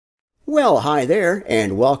Well, hi there,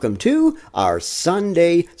 and welcome to our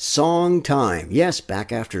Sunday Song Time. Yes,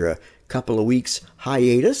 back after a couple of weeks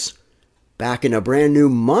hiatus, back in a brand new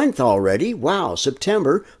month already. Wow,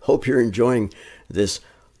 September. Hope you're enjoying this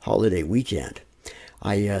holiday weekend.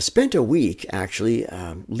 I spent a week actually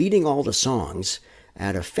leading all the songs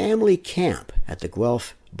at a family camp at the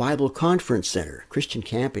Guelph Bible Conference Center, Christian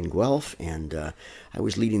camp in Guelph, and I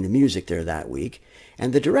was leading the music there that week.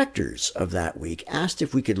 And the directors of that week asked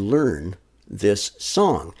if we could learn this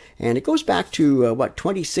song. And it goes back to,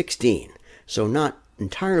 2016. So not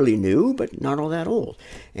entirely new, but not all that old.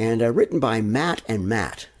 And written by Matt and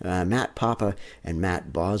Matt, Matt Papa and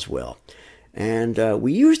Matt Boswell. And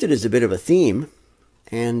we used it as a bit of a theme.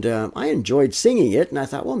 And I enjoyed singing it, and I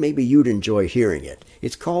thought, well, maybe you'd enjoy hearing it.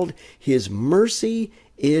 It's called His Mercy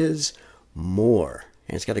is More.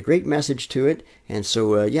 And it's got a great message to it. And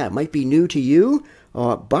so, it might be new to you.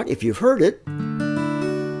 But if you've heard it,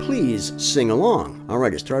 please sing along. All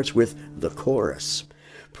right, it starts with the chorus.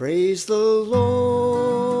 Praise the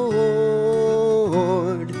Lord,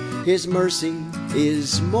 His mercy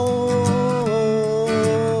is more,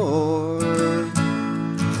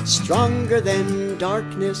 stronger than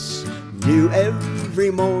darkness, new every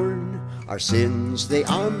morn. Our sins, they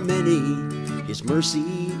are many, His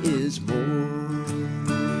mercy is more.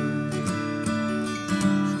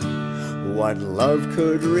 What love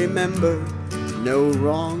could remember, no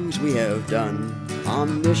wrongs we have done.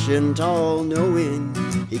 Omniscient, all-knowing,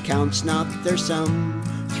 He counts not their sum.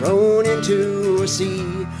 Thrown into a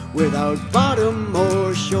sea without bottom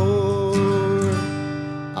or shore.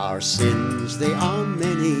 Our sins, they are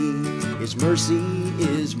many, His mercy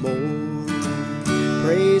is more.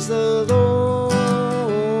 Praise the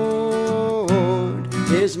Lord,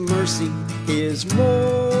 His mercy is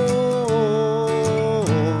more.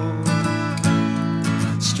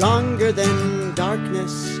 Stronger than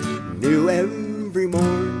darkness, new every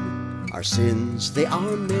morn. Our sins, they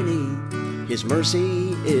are many, His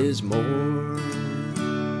mercy is more.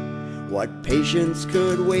 What patience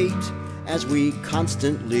could wait as we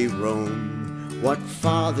constantly roam? What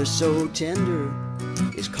Father so tender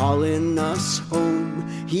is calling us home?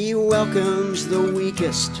 He welcomes the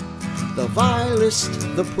weakest, the vilest,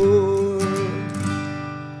 the poor.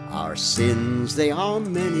 Our sins, they are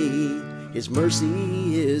many, His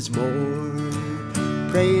mercy is more.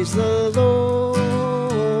 Praise the Lord,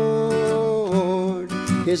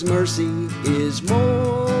 His mercy is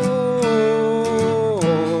more.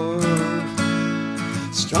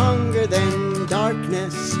 Stronger than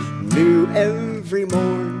darkness, new every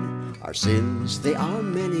morn. Our sins, they are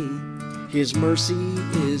many, His mercy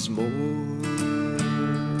is more.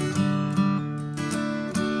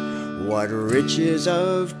 What riches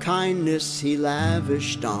of kindness He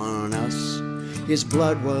lavished on us. His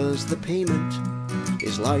blood was the payment,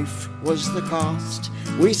 His life was the cost.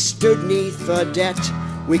 We stood 'neath a debt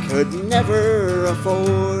we could never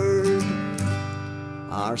afford.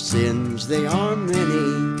 Our sins, they are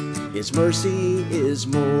many, His mercy is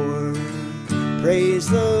more. Praise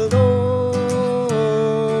the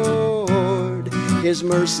Lord, His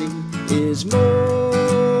mercy is more.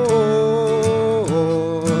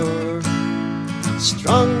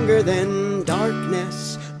 Stronger than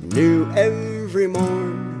darkness, new every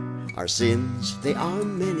morn. Our sins, they are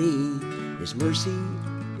many, His mercy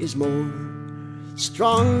is more.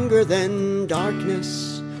 Stronger than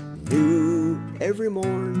darkness, new every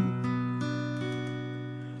morn.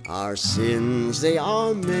 Our sins, they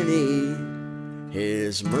are many,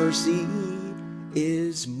 His mercy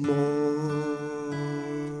is more.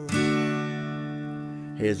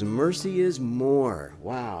 His mercy is more.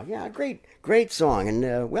 Wow. Yeah, great song. And,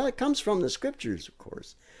 it comes from the scriptures, of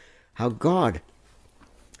course. How God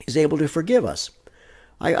is able to forgive us.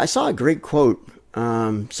 I saw a great quote.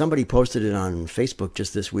 Somebody posted it on Facebook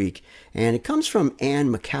just this week. And it comes from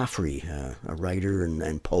Anne McCaffrey, a writer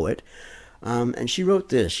and poet. And she wrote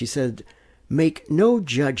this. She said, "Make no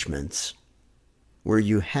judgments where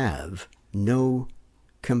you have no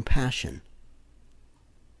compassion."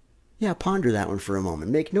 Yeah, ponder that one for a moment.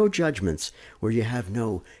 Make no judgments where you have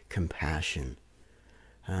no compassion.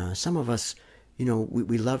 Some of us,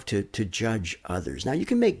 we love to judge others. Now, you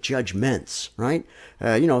can make judgments, right?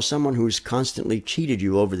 Someone who's constantly cheated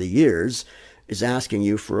you over the years is asking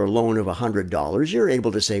you for a loan of $100. You're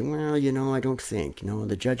able to say, well, I don't think.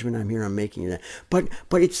 The judgment I'm making that. But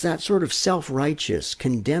it's that sort of self-righteous,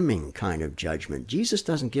 condemning kind of judgment. Jesus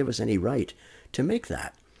doesn't give us any right to make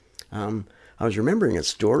that. I was remembering a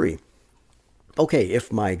story. Okay,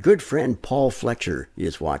 if my good friend Paul Fletcher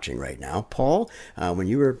is watching right now, Paul, when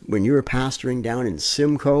you were pastoring down in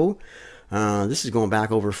Simcoe, This is going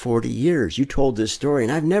back over 40 years. You told this story,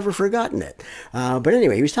 and I've never forgotten it. But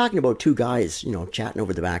anyway, he was talking about two guys, chatting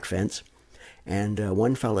over the back fence. And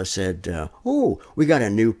one fella said, oh, we got a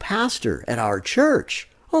new pastor at our church.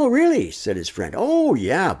 Oh, really? Said his friend. Oh,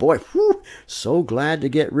 yeah, boy. Whew, so glad to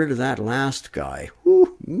get rid of that last guy.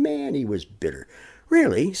 Whew, man, he was bitter.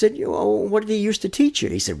 Really? He said, what did he used to teach you?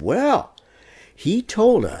 He said, well, he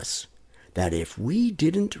told us that if we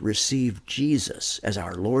didn't receive Jesus as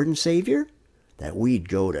our Lord and Savior, that we'd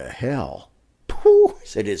go to hell. Pooh,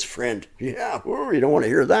 said his friend. Yeah, you don't want to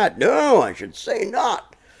hear that. No, I should say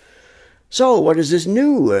not. So what does this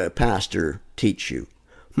new pastor teach you?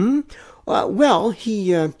 Well,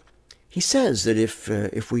 he says that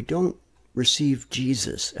if we don't receive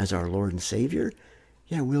Jesus as our Lord and Savior,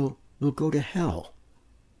 yeah, we'll go to hell.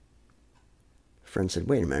 Friend said,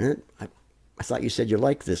 wait a minute, I thought you said you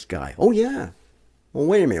liked this guy. Oh, yeah. Well,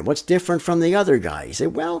 wait a minute, what's different from the other guy? He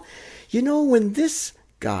said, well, when this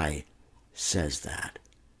guy says that,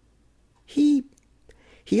 he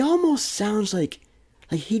almost sounds like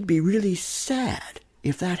he'd be really sad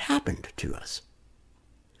if that happened to us.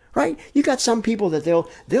 Right? You got some people that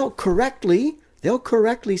they'll correctly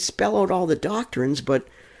spell out all the doctrines, but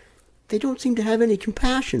they don't seem to have any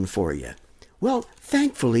compassion for you. Well,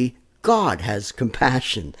 thankfully, God has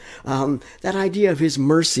compassion. That idea of his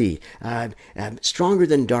mercy, stronger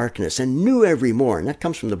than darkness and new every morning. That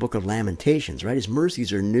comes from the book of Lamentations, right? His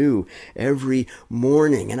mercies are new every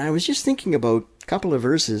morning. And I was just thinking about a couple of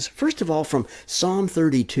verses. First of all, from Psalm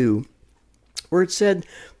 32, where it said,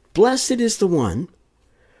 blessed is the one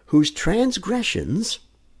whose transgressions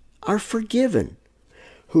are forgiven,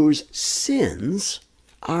 whose sins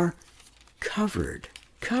are covered.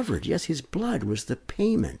 Covered. Yes, his blood was the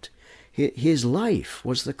payment. His life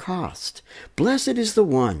was the cost. Blessed is the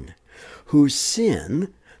one whose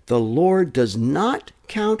sin the Lord does not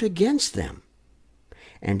count against them,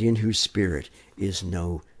 and in whose spirit is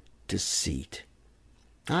no deceit.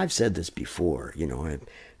 I've said this before,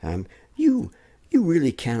 you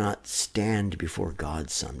really cannot stand before God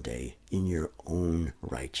someday in your own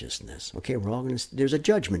righteousness. Okay, there's a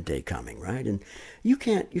judgment day coming, right? And you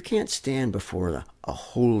can't stand before a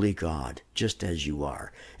holy God just as you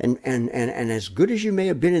are. And as good as you may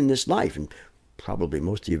have been in this life, and probably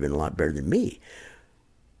most of you have been a lot better than me,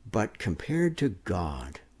 but compared to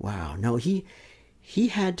God, wow. No, he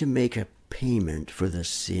had to make a payment for the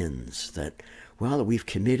sins that we've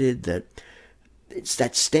committed,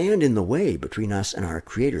 that stand in the way between us and our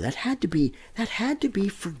Creator. That had to be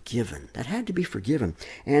forgiven. That had to be forgiven.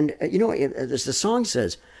 And as the song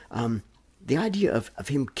says, the idea of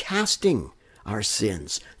him casting our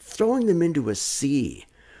sins, throwing them into a sea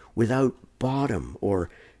without bottom or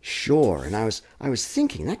shore. And I was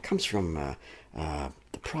thinking that comes from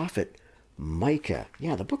the prophet Micah.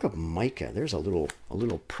 Yeah, the book of Micah. There's a little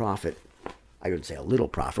prophet. I wouldn't say a little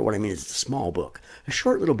prophet. What I mean is it's a small book, a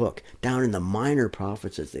short little book, down in the minor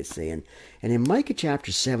prophets, as they say. And in Micah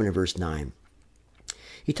chapter 7 and verse 9,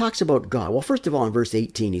 he talks about God. Well, first of all, in verse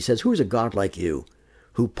 18, he says, who is a God like you,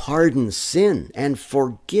 who pardons sin and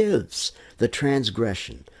forgives the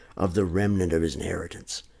transgression of the remnant of his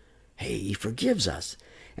inheritance? Hey, he forgives us.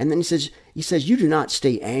 And then he says, you do not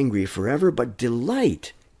stay angry forever, but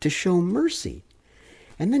delight to show mercy.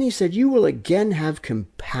 And then he said, you will again have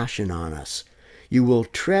compassion on us. You will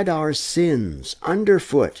tread our sins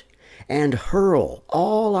underfoot and hurl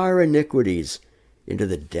all our iniquities into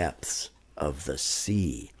the depths of the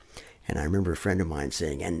sea. And I remember a friend of mine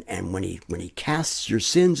saying, and when he casts your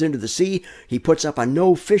sins into the sea, he puts up a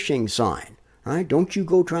no fishing sign. Right? Don't you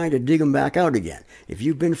go trying to dig them back out again. If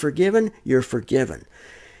you've been forgiven, you're forgiven.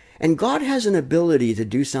 And God has an ability to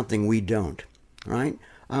do something we don't. Right?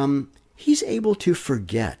 He's able to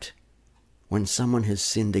forget when someone has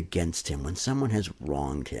sinned against him, when someone has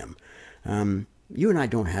wronged him. You and I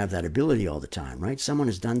don't have that ability all the time, right? Someone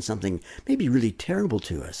has done something maybe really terrible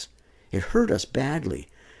to us. It hurt us badly.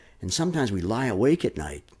 And sometimes we lie awake at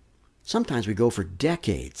night. Sometimes we go for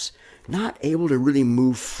decades, not able to really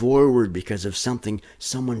move forward because of something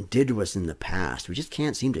someone did to us in the past. We just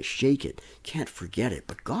can't seem to shake it, can't forget it.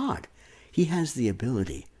 But God, he has the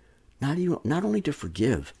ability not only to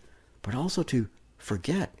forgive, but also to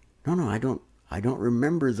forget. No, I don't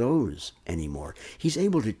remember those anymore. He's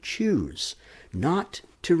able to choose not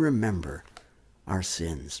to remember our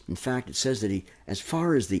sins. In fact, it says that he, as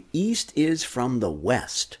far as the east is from the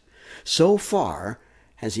west, so far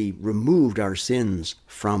has he removed our sins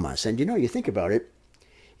from us. And you think about it,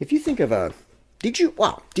 if you think of did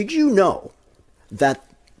you know that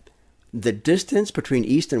the distance between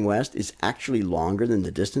east and west is actually longer than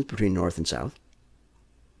the distance between north and south?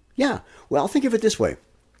 Yeah, well, think of it this way.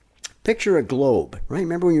 Picture a globe, right?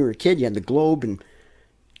 Remember when you were a kid, you had the globe, and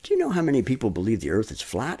do you know how many people believe the earth is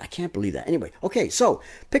flat? I can't believe that. Anyway, okay, so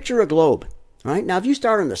picture a globe, right? Now, if you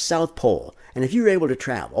start on the South Pole, and if you were able to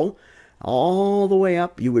travel all the way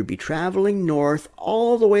up, you would be traveling north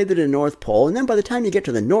all the way to the North Pole, and then by the time you get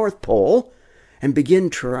to the North Pole and begin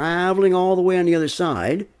traveling all the way on the other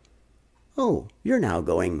side, oh, you're now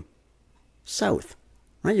going south,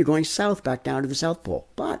 right? You're going south back down to the South Pole.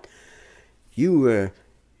 But you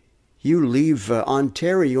leave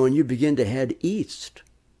Ontario and you begin to head east.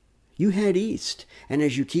 You head east, and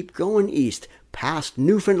as you keep going east, past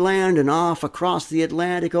Newfoundland and off across the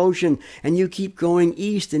Atlantic Ocean, and you keep going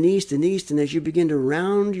east and east and east, and as you begin to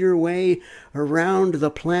round your way around the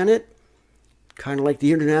planet, kind of like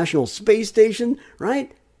the International Space Station,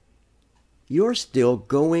 right? You're still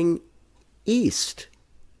going east.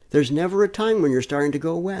 There's never a time when you're starting to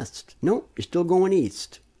go west. No, you're still going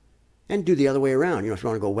east. And do the other way around. If you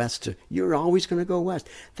want to go west, you're always going to go west.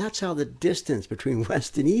 That's how the distance between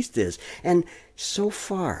west and east is. And so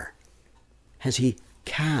far has he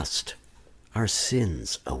cast our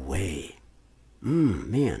sins away.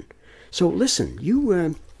 Man. So listen,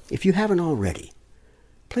 if you haven't already,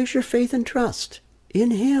 place your faith and trust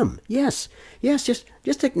in him. Yes,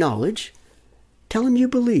 just acknowledge. Tell him you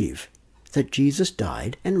believe that Jesus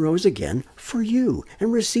died and rose again for you,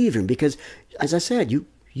 and receive him, because, as I said,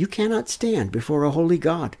 you cannot stand before a holy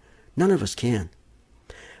God. None of us can.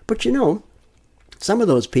 But some of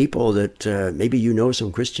those people that maybe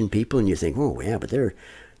some Christian people and you think, oh yeah, but they're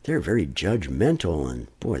very judgmental, and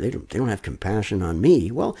boy, they don't have compassion on me.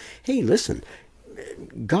 Well, hey, listen,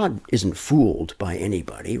 God isn't fooled by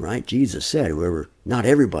anybody, right? Jesus said, not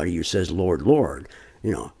everybody who says Lord, Lord,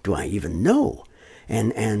 do I even know?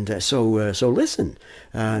 So listen,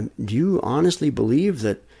 do you honestly believe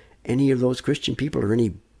that any of those Christian people are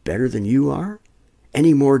any better than you are?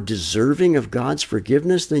 Any more deserving of God's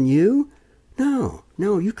forgiveness than you? No,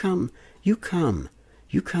 you come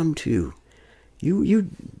too. You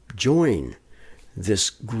join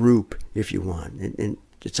this group if you want. And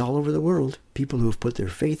it's all over the world. People who have put their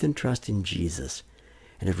faith and trust in Jesus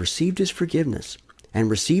and have received his forgiveness and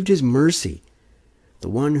received his mercy. The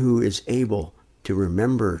one who is able to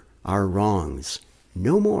remember our wrongs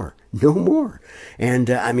no more. And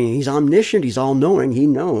he's omniscient, he's all-knowing, he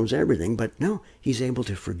knows everything, but no, he's able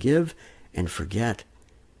to forgive and forget.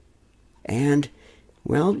 And,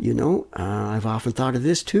 well, I've often thought of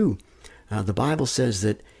this too. The Bible says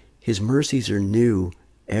that his mercies are new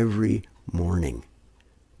every morning.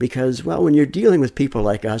 Because, well, when you're dealing with people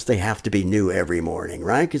like us, they have to be new every morning,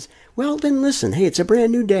 right? Because, well, then listen, hey, it's a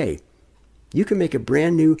brand new day. You can make a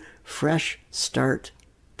brand new, fresh start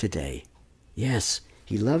today. Yes,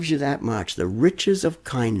 he loves you that much. The riches of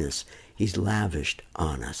kindness he's lavished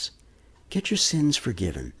on us. Get your sins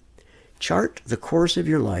forgiven. Chart the course of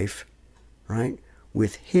your life, right,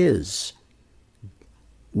 with his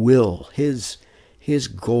will, his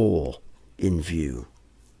goal in view.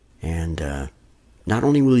 And not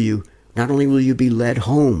only will you be led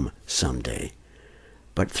home someday,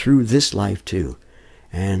 but through this life too.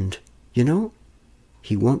 And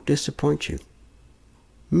he won't disappoint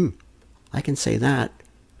you. I can say that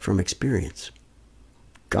from experience.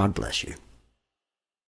 God bless you.